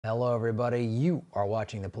Hello, everybody. You are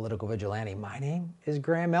watching The Political Vigilante. My name is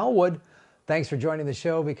Graham Elwood. Thanks for joining the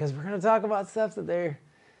show because we're going to talk about stuff that they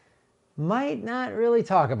might not really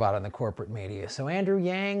talk about in the corporate media. So Andrew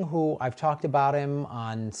Yang, who I've talked about him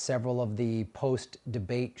on several of the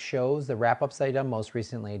post-debate shows, the wrap-ups that I've done. Most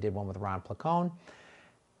recently, I did one with Ron Placone.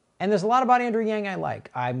 And there's a lot about Andrew Yang I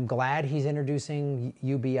like. I'm glad he's introducing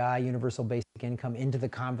UBI, Universal Basic Income, into the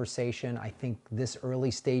conversation. I think this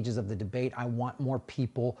early stages of the debate, I want more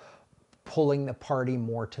people pulling the party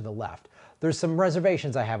more to the left. There's some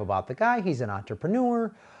reservations I have about the guy. He's an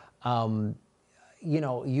entrepreneur. UBI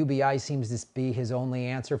seems to be his only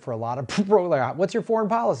answer for a lot of people. Like, what's your foreign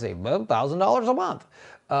policy? Well, $1,000 a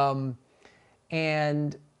month.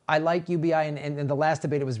 And I like UBI, and in the last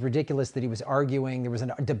debate, it was ridiculous that he was arguing. There was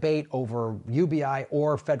a debate over UBI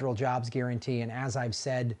or federal jobs guarantee, and as I've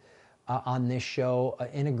said on this show,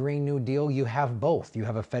 in a Green New Deal, you have both. You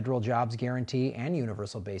have a federal jobs guarantee and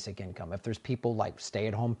universal basic income. If there's people like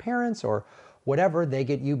stay-at-home parents or whatever, they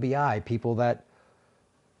get UBI. People that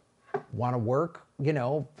want to work, in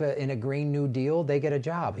a Green New Deal, they get a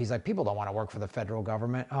job. He's like, people don't want to work for the federal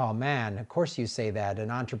government. Oh man, of course you say that.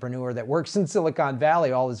 An entrepreneur that works in Silicon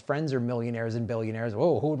Valley, all his friends are millionaires and billionaires.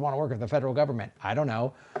 Whoa, who would want to work for the federal government? I don't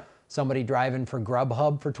know. Somebody driving for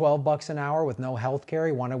Grubhub for $12 an hour with no health care.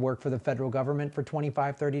 You want to work for the federal government for $25,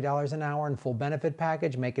 $30 an hour and full benefit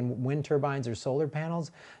package, making wind turbines or solar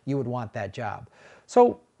panels. You would want that job.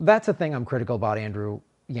 So that's a thing I'm critical about Andrew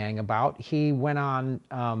Yang about. He went on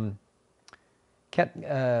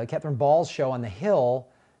Catherine Ball's show on the Hill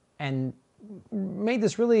and made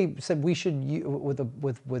this really, said we should,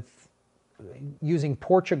 with using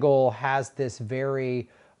Portugal has this very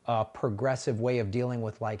progressive way of dealing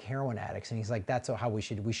with like heroin addicts. And he's like, that's how we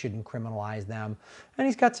shouldn't criminalize them. And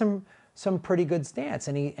he's got some pretty good stance.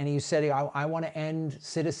 And he said, I want to end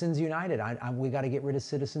Citizens United. We got to get rid of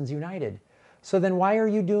Citizens United. So then why are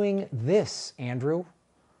you doing this, Andrew?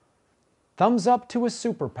 Thumbs up to a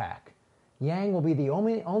super PAC. Yang will be the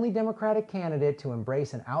only Democratic candidate to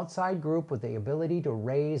embrace an outside group with the ability to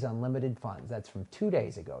raise unlimited funds. That's from 2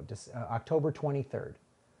 days ago, October 23rd.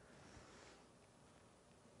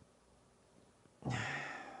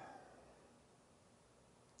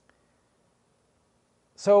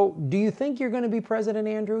 So do you think you're going to be president,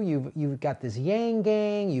 Andrew? You've got this Yang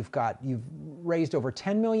gang. You've raised over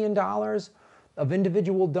 $10 million of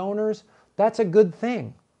individual donors. That's a good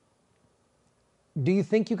thing. Do you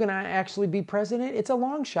think you can actually be president? It's a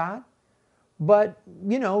long shot, but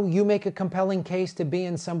you make a compelling case to be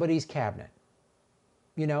in somebody's cabinet,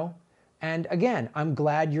 And again, I'm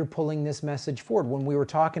glad you're pulling this message forward. When we were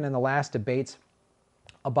talking in the last debates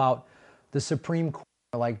about the Supreme Court,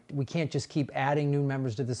 like we can't just keep adding new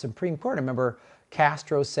members to the Supreme Court. I remember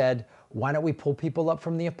Castro said, why don't we pull people up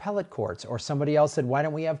from the appellate courts? Or somebody else said, why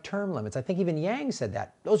don't we have term limits? I think even Yang said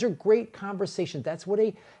that. Those are great conversations. That's what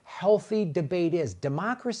a healthy debate is.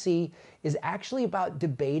 Democracy is actually about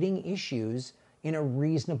debating issues in a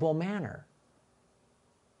reasonable manner.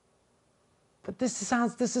 But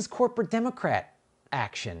this is corporate Democrat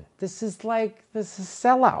action. This is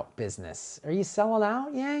sellout business. Are you selling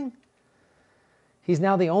out, Yang? He's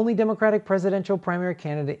now the only Democratic presidential primary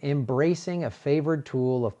candidate embracing a favored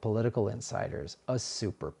tool of political insiders, a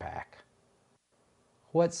super PAC.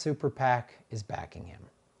 What super PAC is backing him?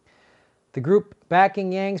 The group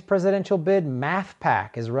backing Yang's presidential bid, Math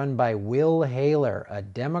PAC, is run by Will Haler, a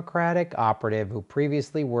Democratic operative who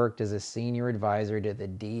previously worked as a senior advisor to the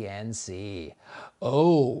DNC.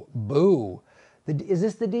 Oh, boo. Is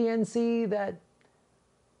this the DNC that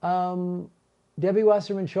Debbie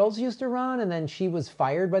Wasserman Schultz used to run, and then she was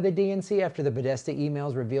fired by the DNC after the Podesta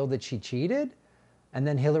emails revealed that she cheated? And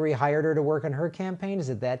then Hillary hired her to work on her campaign? Is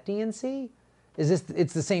it that DNC?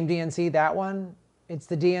 It's the same DNC, that one? It's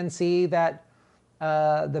the DNC that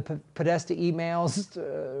the Podesta emails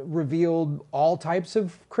revealed all types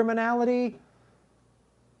of criminality?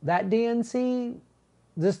 That DNC?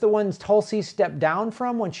 This the one Tulsi stepped down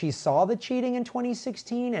from when she saw the cheating in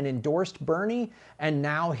 2016 and endorsed Bernie, and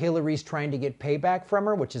now Hillary's trying to get payback from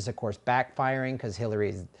her, which is of course backfiring because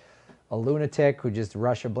Hillary's a lunatic who just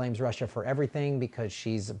blames Russia for everything because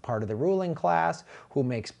she's a part of the ruling class who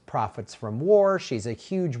makes profits from war. She's a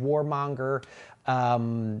huge warmonger.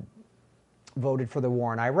 Voted for the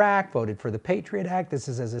war in Iraq, voted for the Patriot Act. This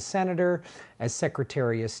is as a senator, as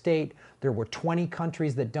Secretary of State. There were 20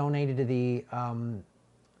 countries that donated to the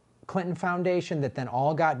Clinton Foundation that then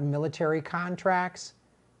all got military contracts.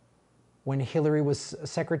 When Hillary was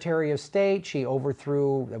Secretary of State, she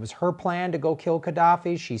overthrew, it was her plan to go kill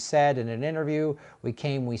Gaddafi. She said in an interview,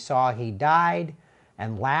 we saw, he died.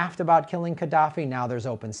 and laughed about killing Gaddafi. Now there's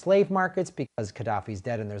open slave markets because Gaddafi's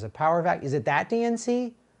dead and there's a power vacuum. Is it that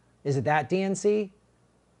DNC? Is it that DNC?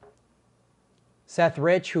 Seth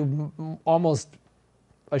Rich, who almost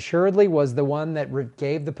assuredly was the one that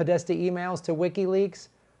gave the Podesta emails to WikiLeaks,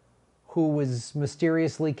 who was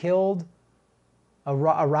mysteriously killed. A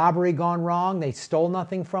robbery gone wrong. They stole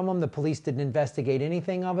nothing from him. The police didn't investigate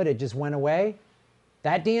anything of it. It just went away.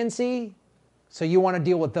 That DNC? So you want to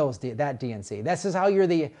deal with those, that DNC. This is how you're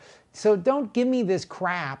the... So don't give me this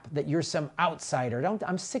crap that you're some outsider.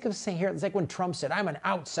 I'm sick of saying here, it's like when Trump said, I'm an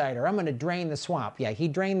outsider. I'm going to drain the swamp. Yeah, he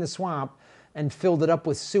drained the swamp and filled it up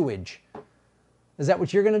with sewage. Is that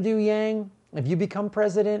what you're going to do, Yang? If you become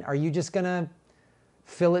president, are you just going to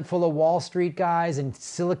fill it full of Wall Street guys and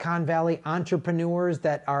Silicon Valley entrepreneurs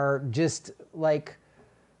that are just like...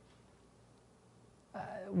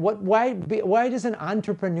 Why does an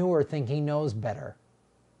entrepreneur think he knows better?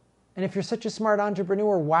 And if you're such a smart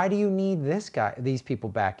entrepreneur, why do you need these people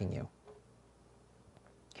backing you?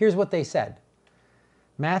 Here's what they said.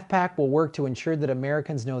 MathPack will work to ensure that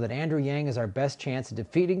Americans know that Andrew Yang is our best chance of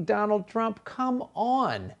defeating Donald Trump. Come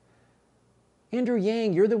on. Andrew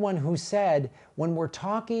Yang, you're the one who said when we're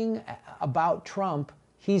talking about Trump,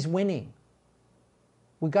 he's winning.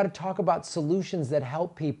 We've got to talk about solutions that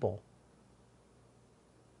help people.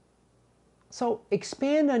 So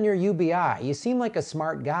expand on your UBI. You seem like a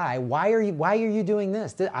smart guy. Why are you doing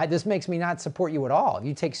this? This makes me not support you at all. If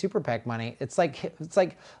you take SuperPac money, it's like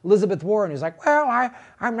Elizabeth Warren who's like, well,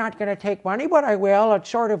 I'm not going to take money, but I will. I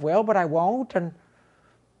sort of will, but I won't. And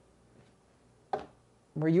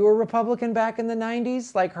were you a Republican back in the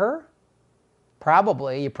 90s like her?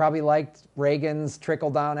 Probably. You probably liked Reagan's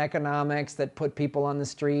trickle-down economics that put people on the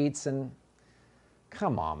streets. And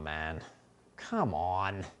come on, man. Come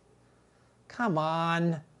on. Come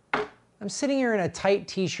on. I'm sitting here in a tight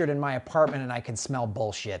t-shirt in my apartment and I can smell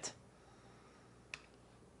bullshit.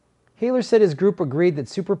 Haler said his group agreed that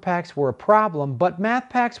super PACs were a problem, but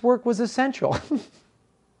MathPack's work was essential.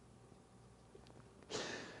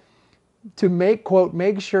 To make, quote,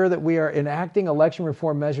 make sure that we are enacting election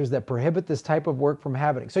reform measures that prohibit this type of work from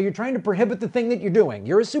happening. So you're trying to prohibit the thing that you're doing.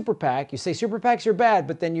 You're a super PAC. You say super PACs are bad,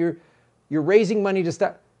 but then you're raising money to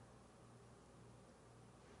stop.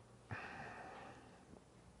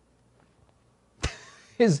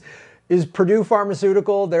 Is Purdue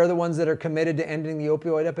Pharmaceutical, they're the ones that are committed to ending the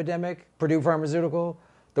opioid epidemic? Purdue Pharmaceutical,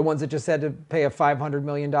 the ones that just had to pay a $500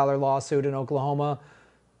 million lawsuit in Oklahoma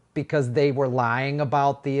because they were lying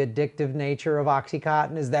about the addictive nature of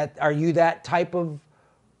OxyContin? Are you that type of...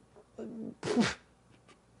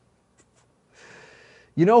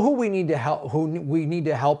 You know who we need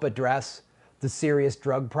to help address the serious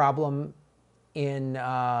drug problem in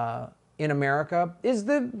America is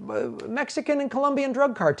the Mexican and Colombian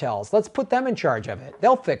drug cartels. Let's put them in charge of it.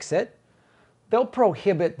 They'll fix it. They'll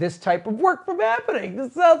prohibit this type of work from happening.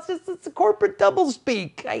 It's a corporate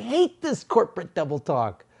doublespeak. I hate this corporate double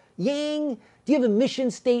talk. Yang, do you have a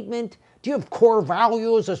mission statement? Do you have core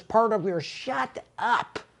values as part of your... Shut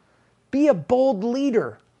up. Be a bold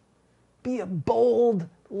leader. Be a bold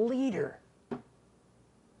leader.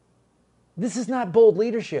 This is not bold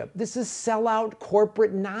leadership. This is sellout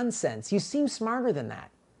corporate nonsense. You seem smarter than that.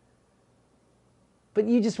 But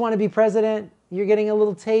you just want to be president. You're getting a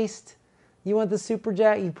little taste. You want the super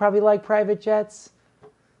jet. You probably like private jets.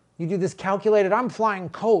 You do this calculated, I'm flying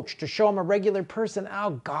coach to show I'm a regular person.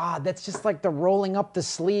 Oh, God, that's just like the rolling up the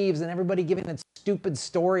sleeves and everybody giving that stupid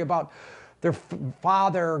story about their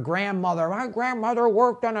father or grandmother. My grandmother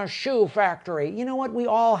worked on a shoe factory. You know what? We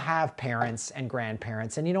all have parents and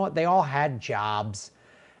grandparents. And you know what? They all had jobs.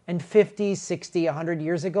 And 50, 60, 100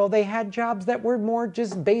 years ago, they had jobs that were more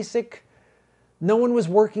just basic. No one was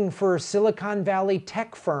working for a Silicon Valley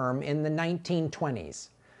tech firm in the 1920s.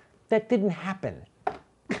 That didn't happen.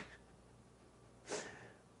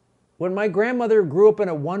 When my grandmother grew up in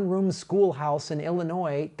a one-room schoolhouse in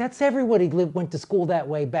Illinois, that's everybody went to school that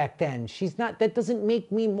way back then. That doesn't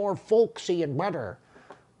make me more folksy and better.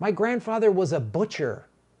 My grandfather was a butcher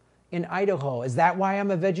in Idaho. Is that why I'm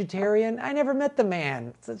a vegetarian? I never met the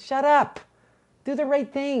man. So shut up. Do the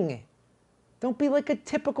right thing. Don't be like a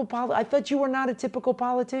typical politician. I thought you were not a typical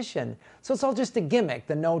politician. So it's all just a gimmick,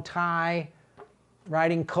 the no tie,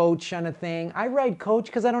 riding coach on a thing. I ride coach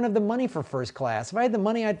because I don't have the money for first class. If I had the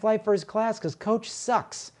money, I'd fly first class because coach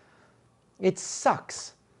sucks. It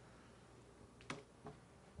sucks.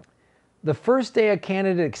 The first day a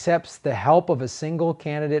candidate accepts the help of a single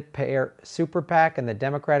candidate pair super PAC in the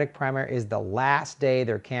Democratic primary is the last day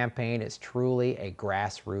their campaign is truly a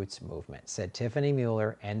grassroots movement, said Tiffany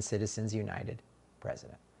Mueller and Citizens United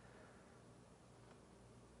president.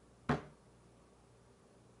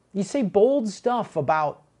 You say bold stuff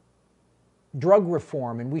about drug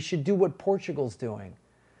reform and we should do what Portugal's doing.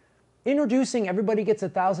 Introducing everybody gets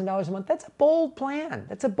 $1,000 a month, that's a bold plan.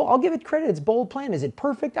 I'll give it credit, it's a bold plan. Is it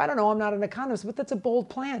perfect? I don't know, I'm not an economist, but that's a bold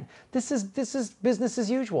plan. This is business as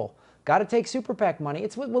usual. Got to take SuperPac money.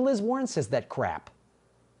 It's what Liz Warren says, that crap.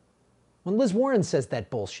 When Liz Warren says that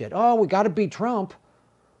bullshit, oh, we got to beat Trump.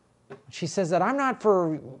 She says that I'm not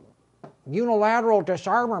for unilateral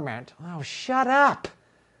disarmament. Oh, shut up.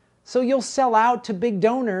 So you'll sell out to big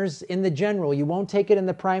donors in the general. You won't take it in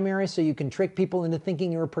the primary, so you can trick people into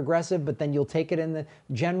thinking you're progressive, but then you'll take it in the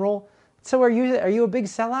general. So are you a big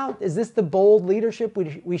sellout? Is this the bold leadership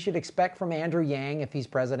we should expect from Andrew Yang if he's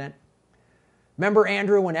president? Remember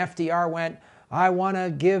Andrew when FDR went, I want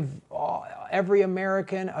to give every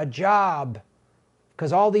American a job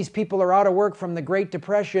because all these people are out of work from the Great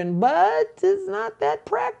Depression, but it's not that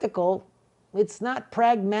practical. It's not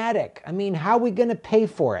pragmatic. I mean, how are we going to pay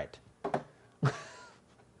for it?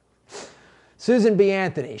 Susan B.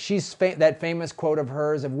 Anthony, she's that famous quote of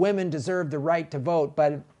hers of women deserve the right to vote,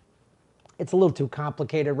 but it's a little too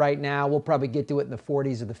complicated right now. We'll probably get to it in the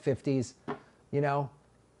 40s or the 50s, you know?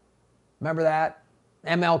 Remember that?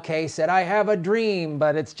 MLK said, I have a dream,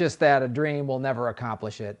 but it's just that, a dream. We'll never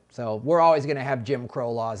accomplish it. So we're always going to have Jim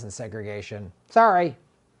Crow laws and segregation. Sorry.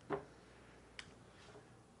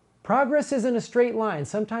 Progress isn't a straight line.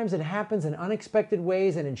 Sometimes it happens in unexpected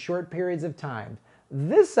ways and in short periods of time.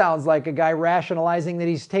 This sounds like a guy rationalizing that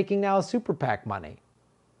he's taking now SuperPac money.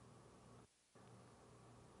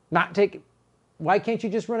 Why can't you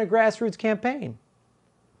just run a grassroots campaign?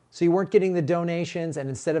 So you weren't getting the donations, and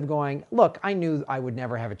instead of going, look, I knew I would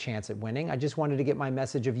never have a chance at winning. I just wanted to get my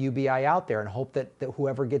message of UBI out there and hope that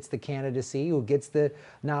whoever gets the candidacy, who gets the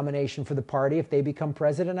nomination for the party, if they become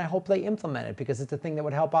president, I hope they implement it because it's a thing that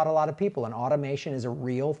would help out a lot of people. And automation is a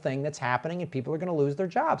real thing that's happening and people are going to lose their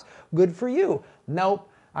jobs. Good for you. Nope.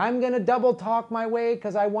 I'm going to double talk my way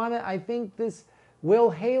because I think this Will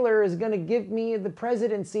Haler is going to give me the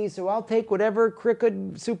presidency, so I'll take whatever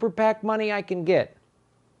crooked SuperPac money I can get.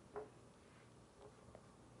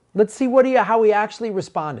 Let's see how he actually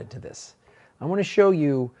responded to this. I want to show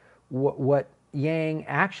you what Yang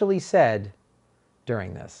actually said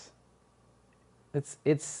during this.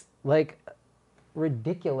 It's like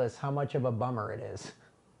ridiculous how much of a bummer it is.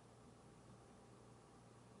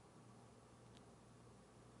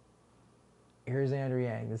 Here's Andrew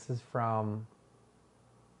Yang. This is from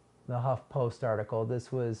the HuffPost article.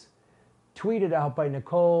 This was tweeted out by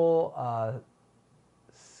Nicole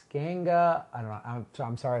Ganga, I don't know,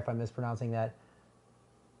 I'm sorry if I'm mispronouncing that.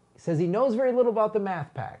 He says he knows very little about the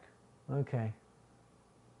math pack. Okay.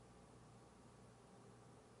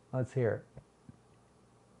 Let's hear it.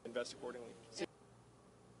 Invest accordingly.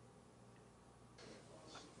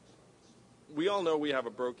 We all know we have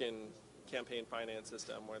a broken campaign finance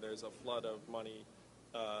system where there's a flood of money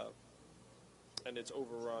and it's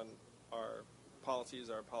overrun our policies,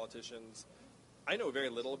 our politicians. I know very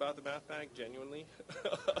little about the math pack, genuinely.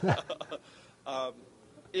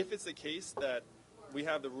 If it's the case that we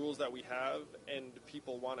have the rules that we have and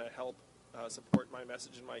people want to help support my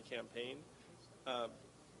message in my campaign,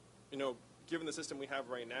 given the system we have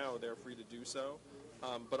right now, they're free to do so.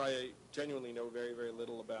 But I genuinely know very, very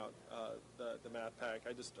little about the math pack.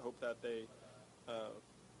 I just hope that they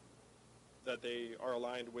are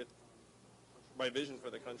aligned with my vision for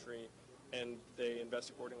the country and they invest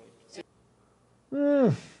accordingly.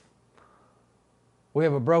 We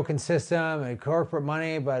have a broken system and corporate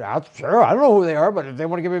money, but I don't know who they are, but if they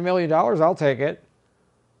want to give me $1 million, I'll take it.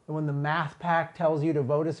 And when the math pack tells you to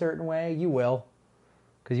vote a certain way, you will.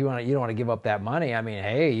 Because you don't want to give up that money. I mean,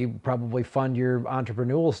 hey, you probably fund your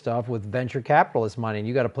entrepreneurial stuff with venture capitalist money, and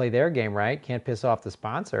you got to play their game, right? Can't piss off the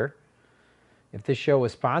sponsor. If this show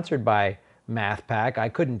was sponsored by Math Pack, I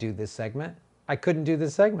couldn't do this segment.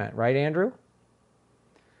 Right, Andrew?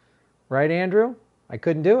 Right, Andrew? I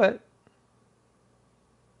couldn't do it.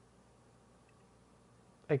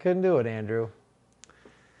 I couldn't do it, Andrew.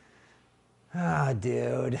 Ah,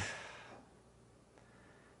 dude.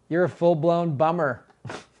 You're a full-blown bummer.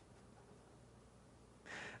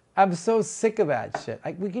 I'm so sick of that shit.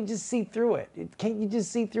 We can just see through it. Can't you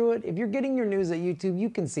just see through it? If you're getting your news at YouTube, you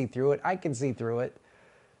can see through it. I can see through it.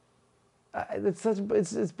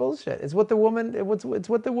 It's bullshit. It's what the woman. It's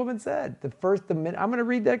what the woman said. I'm going to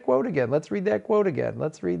read that quote again. Let's read that quote again.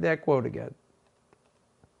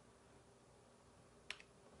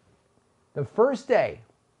 The first day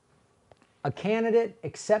a candidate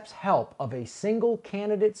accepts help of a single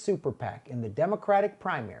candidate super PAC in the Democratic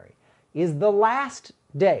primary is the last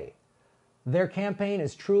day their campaign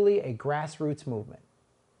is truly a grassroots movement.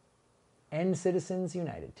 End Citizens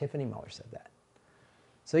United. Tiffany Muller said that.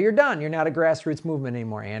 So you're done. You're not a grassroots movement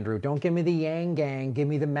anymore, Andrew. Don't give me the Yang Gang. Give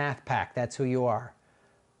me the Math Pack. That's who you are.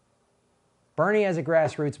 Bernie has a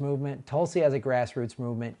grassroots movement. Tulsi has a grassroots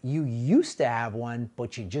movement. You used to have one,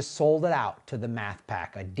 but you just sold it out to the Math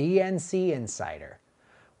Pack, a DNC insider.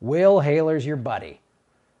 Will Haler's your buddy.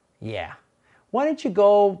 Yeah. Why don't you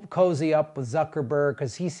go cozy up with Zuckerberg,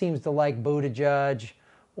 because he seems to like Buttigieg,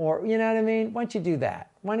 or, you know what I mean? Why don't you do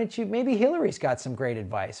that? Why don't you, maybe Hillary's got some great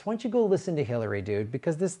advice. Why don't you go listen to Hillary, dude?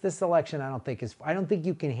 Because this election, I don't think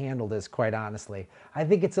you can handle this, quite honestly. I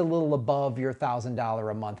think it's a little above your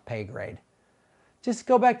 $1,000 a month pay grade. Just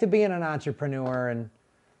go back to being an entrepreneur, and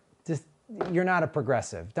just, you're not a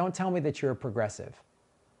progressive. Don't tell me that you're a progressive.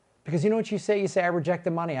 Because you know what you say? You say, I reject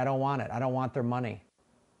the money. I don't want it. I don't want their money.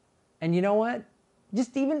 And you know what?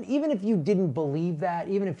 Just even if you didn't believe that,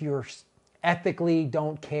 even if you're ethically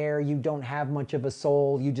don't care, you don't have much of a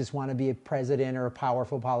soul, you just want to be a president or a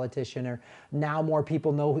powerful politician, or now more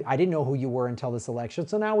people know, I didn't know who you were until this election,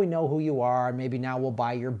 so now we know who you are. Maybe now we'll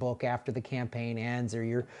buy your book after the campaign ends, or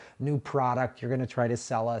your new product you're going to try to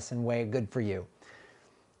sell us, and way good for you.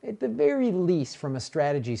 At the very least, from a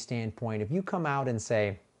strategy standpoint, if you come out and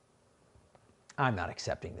say, I'm not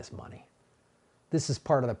accepting this money. This is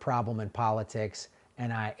part of the problem in politics.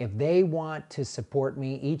 And if they want to support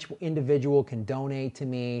me, each individual can donate to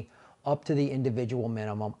me up to the individual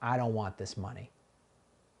minimum. I don't want this money.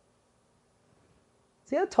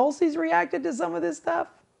 See how Tulsi's reacted to some of this stuff?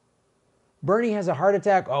 Bernie has a heart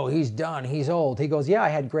attack. Oh, he's done. He's old. He goes, yeah, I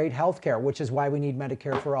had great health care, which is why we need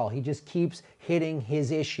Medicare for all. He just keeps hitting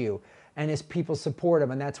his issue, and his people support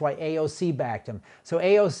him, and that's why AOC backed him. So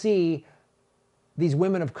AOC, these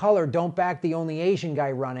women of color, don't back the only Asian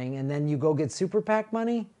guy running, and then you go get SuperPac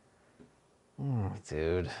money? Oh,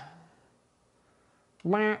 dude.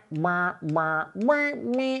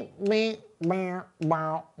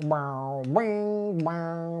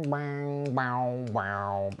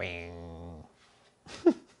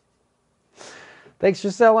 Thanks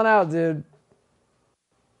for selling out, dude.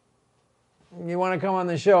 You want to come on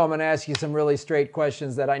the show, I'm going to ask you some really straight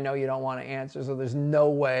questions that I know you don't want to answer, so there's no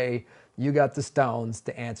way you got the stones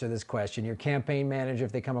to answer this question. Your campaign manager,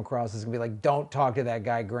 if they come across, is going to be like, don't talk to that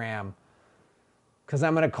guy, Graham, because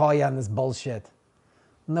I'm going to call you on this bullshit.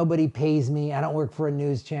 Nobody pays me. I don't work for a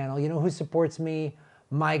news channel. You know who supports me?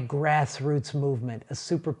 My grassroots movement. A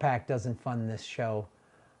super PAC doesn't fund this show.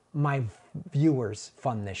 My viewers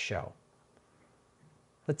fund this show.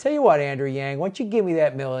 I'll tell you what, Andrew Yang, why don't you give me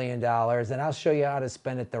that $1 million, and I'll show you how to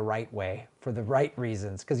spend it the right way, for the right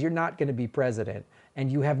reasons, because you're not going to be president, and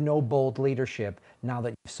you have no bold leadership now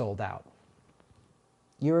that you've sold out.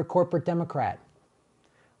 You're a corporate Democrat.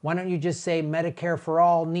 Why don't you just say Medicare for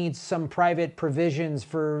all needs some private provisions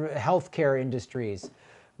for healthcare industries?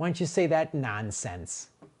 Why don't you say that nonsense?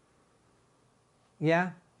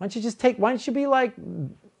 Yeah? Why don't you be like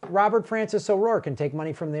Robert Francis O'Rourke and take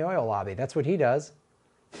money from the oil lobby? That's what he does.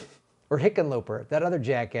 Or Hickenlooper, that other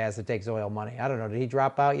jackass that takes oil money. I don't know, did he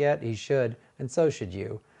drop out yet? He should, and so should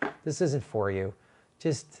you. This isn't for you.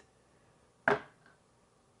 Just,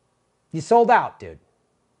 you sold out, dude.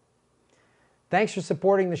 Thanks for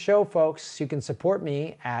supporting the show, folks. You can support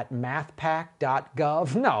me at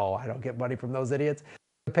mathpack.gov. No, I don't get money from those idiots.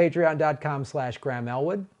 Patreon.com/Graham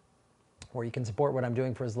Elwood, or you can support what I'm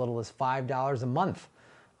doing for as little as $5 a month.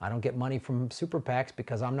 I don't get money from super PACs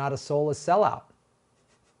because I'm not a soulless sellout.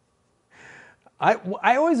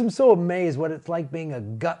 I always am so amazed what it's like being a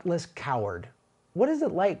gutless coward. What is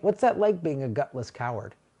it like? What's that like, being a gutless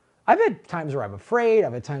coward? I've had times where I'm afraid.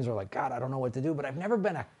 I've had times where, like, God, I don't know what to do, but I've never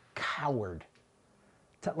been a coward.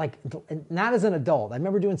 Like, not as an adult. I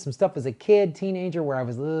remember doing some stuff as a kid, teenager, where I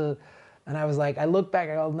was, and I was like, I look back,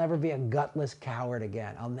 I'll never be a gutless coward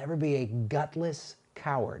again. I'll never be a gutless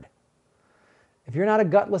coward. If you're not a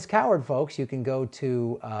gutless coward, folks, you can go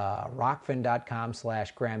to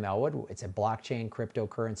rockfin.com/Graham Elwood. It's a blockchain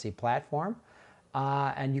cryptocurrency platform.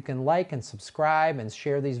 And you can like and subscribe and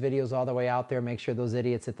share these videos all the way out there. Make sure those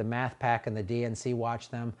idiots at the Math Pack and the DNC watch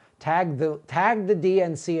them. Tag the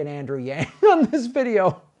DNC and Andrew Yang on this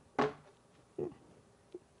video.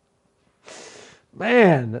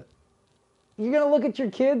 Man. You're going to look at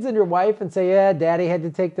your kids and your wife and say, yeah, Daddy had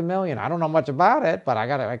to take the $1 million. I don't know much about it, but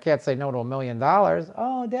I can't say no to $1 million.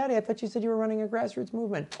 Oh, Daddy, I thought you said you were running a grassroots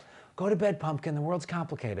movement. Go to bed, pumpkin. The world's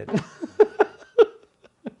complicated.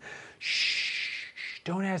 Shh.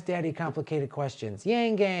 Don't ask Daddy complicated questions.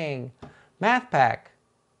 Yang Gang. Math Pack.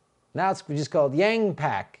 Now it's just called Yang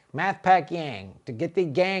Pack. Math Pack Yang. To get the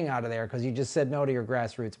gang out of there because you just said no to your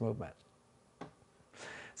grassroots movement.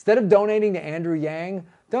 Instead of donating to Andrew Yang,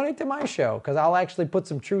 Donate to my show, because I'll actually put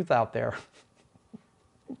some truth out there.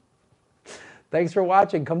 Thanks for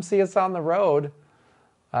watching. Come see us on the road.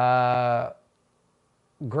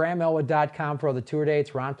 GrahamElwood.com for all the tour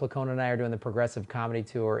dates. Ron Placone and I are doing the Progressive Comedy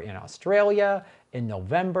Tour in Australia in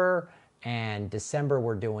November. And December,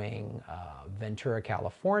 we're doing Ventura,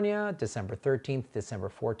 California. December 13th, December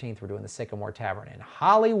 14th, we're doing the Sycamore Tavern in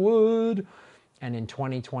Hollywood. And in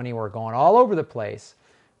 2020, we're going all over the place.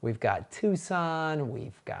 We've got Tucson.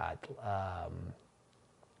 We've got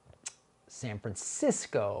San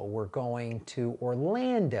Francisco. We're going to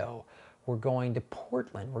Orlando. We're going to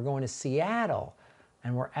Portland. We're going to Seattle.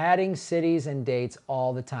 And we're adding cities and dates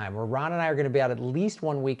all the time. Ron and I are going to be out at least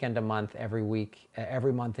one weekend a month every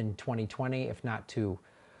month in 2020, if not two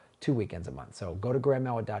weekends a month. So go to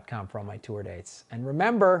GrahamElwood.com for all my tour dates. And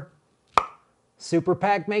remember,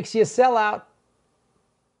 SuperPac makes you a sellout.